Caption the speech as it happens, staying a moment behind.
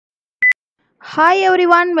Hi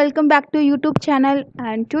everyone, welcome back to YouTube channel,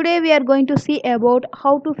 and today we are going to see about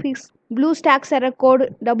how to fix BlueStacks error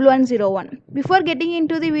code W101. Before getting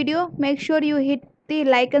into the video, make sure you hit the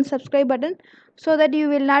like and subscribe button so that you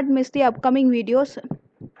will not miss the upcoming videos.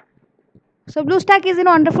 So BlueStack is a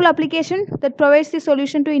wonderful application that provides the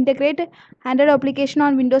solution to integrate Android application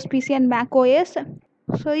on Windows PC and Mac OS.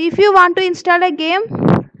 So if you want to install a game,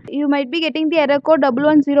 you might be getting the error code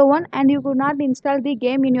W101 and you could not install the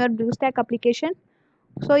game in your BlueStack application.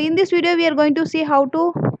 So in this video we are going to see how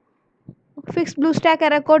to fix BlueStack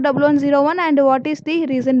error code W101 and what is the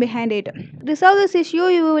reason behind it. To resolve this issue,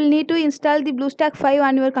 you will need to install the BlueStack 5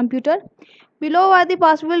 on your computer. Below are the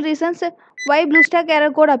possible reasons why BlueStack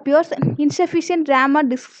error code appears: insufficient RAM or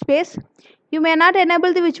disk space. You may not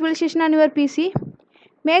enable the virtualization on your PC.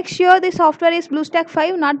 Make sure the software is BlueStack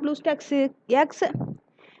 5, not BlueStack X.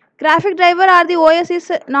 Graphic driver or the OS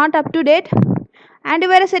is not up to date.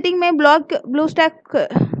 Antivirus setting may block BlueStack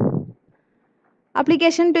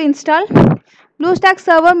application to install. BlueStacks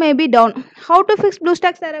server may be down. How to fix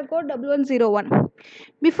BlueStacks error code W101?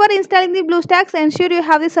 Before installing the BlueStacks, ensure you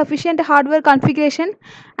have the sufficient hardware configuration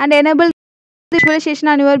and enable the visualization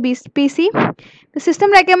on your PC. The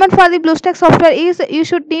system requirement for the BlueStacks software is you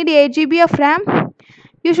should need 8 GB of RAM.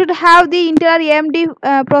 You should have the Intel AMD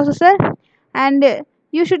processor, and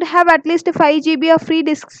you should have at least 5 GB of free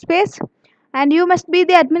disk space. And you must be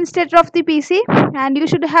the administrator of the PC, and you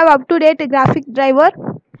should have up-to-date graphic driver,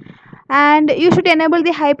 and you should enable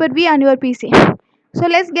the Hyper-V on your PC. So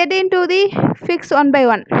let's get into the fix one by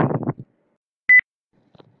one.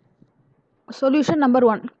 Solution number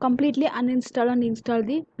 1: completely uninstall and install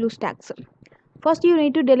the BlueStacks. First, you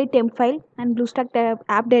need to delete temp file and BlueStack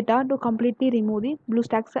app data to completely remove the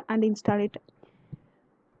BlueStacks and install it.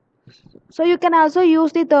 So you can also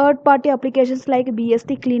use the third-party applications like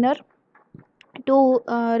BST Cleaner to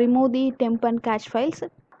remove the temp and cache files.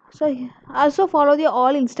 So also follow the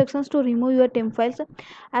all instructions to remove your temp files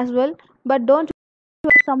as well, but don't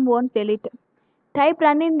some won't delete. Type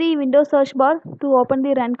run in the Windows search bar to open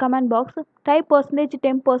the run command box. Type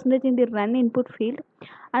 %temp% in the run input field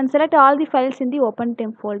and select all the files in the open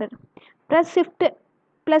temp folder. Press shift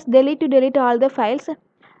plus delete to delete all the files,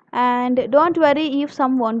 and don't worry if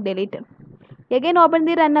some won't delete. Again open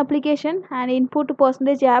the run application and input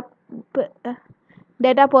 %app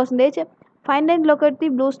data %, find and locate the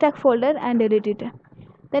BlueStack folder and delete it.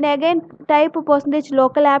 Then again type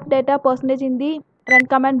 %local app data % in the run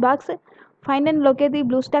command box, find and locate the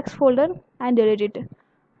BlueStacks folder and delete it.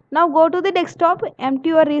 Now go to the desktop, empty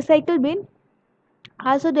your recycle bin.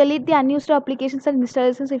 Also delete the unused applications and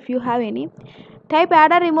installations if you have any. Type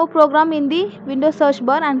add or remove program in the Windows search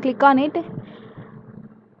bar and click on it.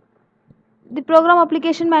 The program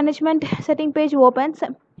application management setting page opens,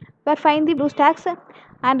 where find the BlueStacks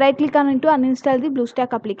and right click on it to uninstall the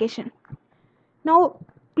BlueStack application. Now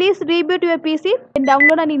please reboot your PC and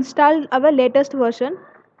download and install our latest version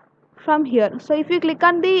from here. So if you click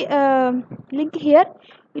on the link here,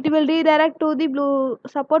 it will redirect to the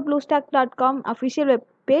supportbluestack.com official web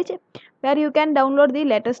page, where you can download the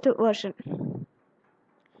latest version.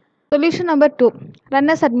 Solution number 2: run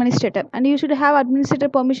as administrator, and you should have administrator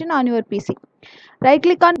permission on your PC. Right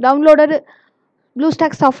click on downloaded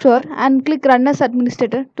BlueStacks software and click run as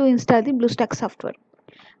administrator to install the BlueStacks software.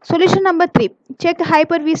 Solution number 3: check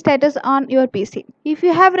Hyper-V status on your PC. If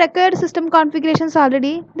you have required system configurations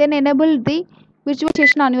already, then enable the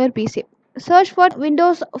virtualization on your PC. Search for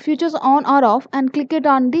Windows features on or off and click it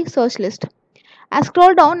on the search list.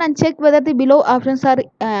 Scroll down and check whether the below options are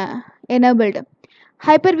enabled: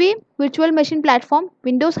 Hyper-V, Virtual Machine Platform,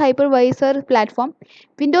 Windows Hypervisor Platform,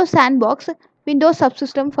 Windows Sandbox, Windows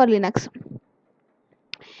Subsystem for Linux.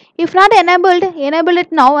 If not enabled, enable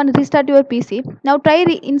it now and restart your PC. Now try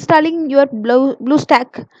installing your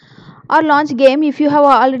BlueStack or launch game if you have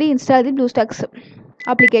already installed the BlueStacks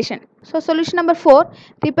application. So solution number 4: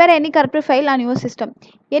 repair any corrupted file on your system.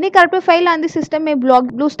 Any corrupted file on the system may block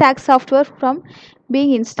BlueStacks software from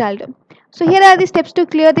being installed. So here are the steps to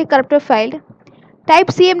clear the corrupted file. Type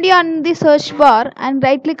CMD on the search bar and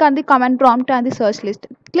right click on the command prompt on the search list.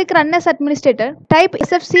 Click run as administrator. Type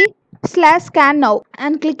sfc/scan now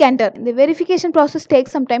and click enter. The verification process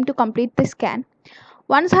takes some time to complete the scan.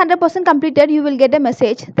 Once 100% completed, you will get a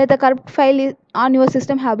message that the corrupt file on your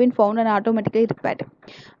system have been found and automatically repaired.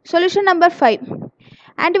 Solution number 5: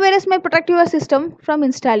 antivirus may protect your system from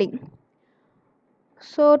installing.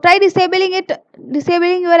 So try disabling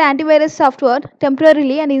your antivirus software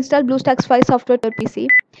temporarily and install BlueStacks 5 software to your PC.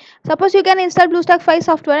 Suppose you can install BlueStacks 5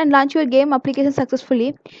 software and launch your game application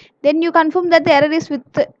successfully, then you confirm that the error is with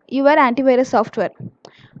your antivirus software.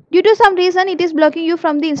 Due to some reason, it is blocking you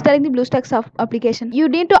from the installing the BlueStacks application. You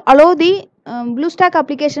need to allow the BlueStack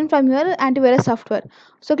application from your antivirus software.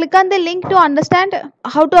 So click on the link to understand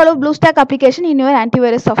how to allow BlueStack application in your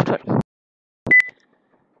antivirus software.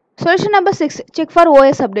 Solution number 6. Check for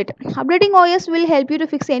OS update. Updating OS will help you to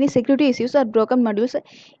fix any security issues or broken modules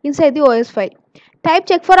inside the OS file. Type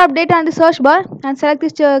check for update on the search bar and select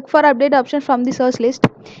the check for update option from the search list.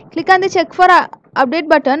 Click on the check for update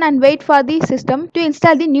button and wait for the system to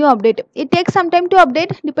install the new update. It takes some time to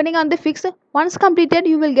update depending on the fix. Once completed,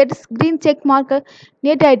 you will get a green check mark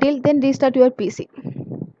near title, then restart your PC.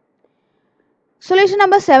 Solution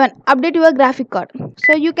number 7. Update your graphic card.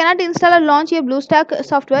 So you cannot install or launch your BlueStacks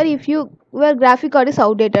software if your graphic card is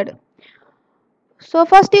outdated. So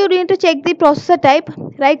first you need to check the processor type.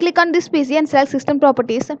 Right click on this PC and select system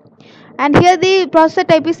properties. And here the processor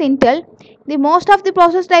type is Intel. The most of the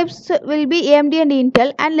processor types will be AMD and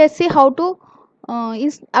Intel. And let's see how to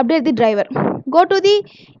update the driver. Go to the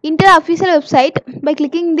Intel official website by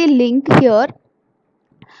clicking the link here.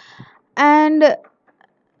 And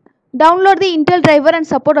download the Intel driver and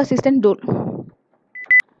support assistant tool.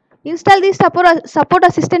 Install the support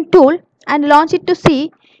assistant tool and launch it to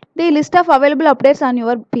see the list of available updates on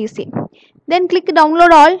your PC. Then click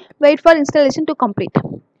download all, wait for installation to complete.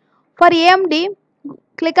 For AMD,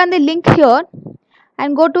 click on the link here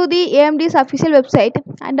and go to the AMD's official website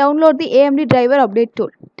and download the AMD driver update tool.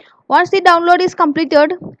 Once the download is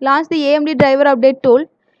completed, launch the AMD driver update tool.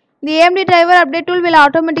 The AMD driver update tool will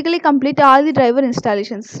automatically complete all the driver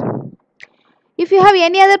installations. If you have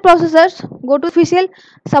any other processors, go to the official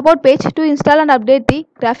support page to install and update the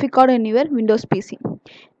graphic card in your Windows PC.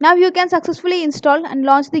 Now you can successfully install and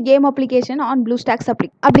launch the game application on BlueStacks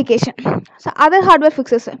application. So other hardware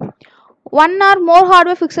fixes. One or more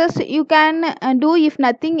hardware fixes you can do if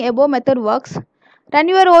nothing above method works. Run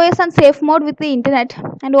your OS on safe mode with the internet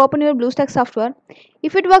and open your BlueStacks software.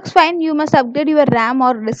 If it works fine, you must upgrade your RAM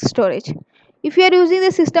or disk storage. If you are using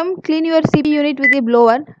the system, clean your CPU unit with a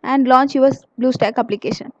blower and launch your BlueStacks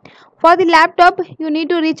application. For the laptop, you need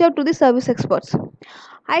to reach out to the service experts.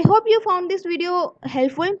 I hope you found this video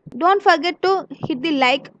helpful. Don't forget to hit the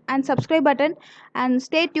like and subscribe button and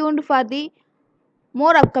stay tuned for the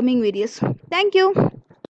more upcoming videos. Thank you.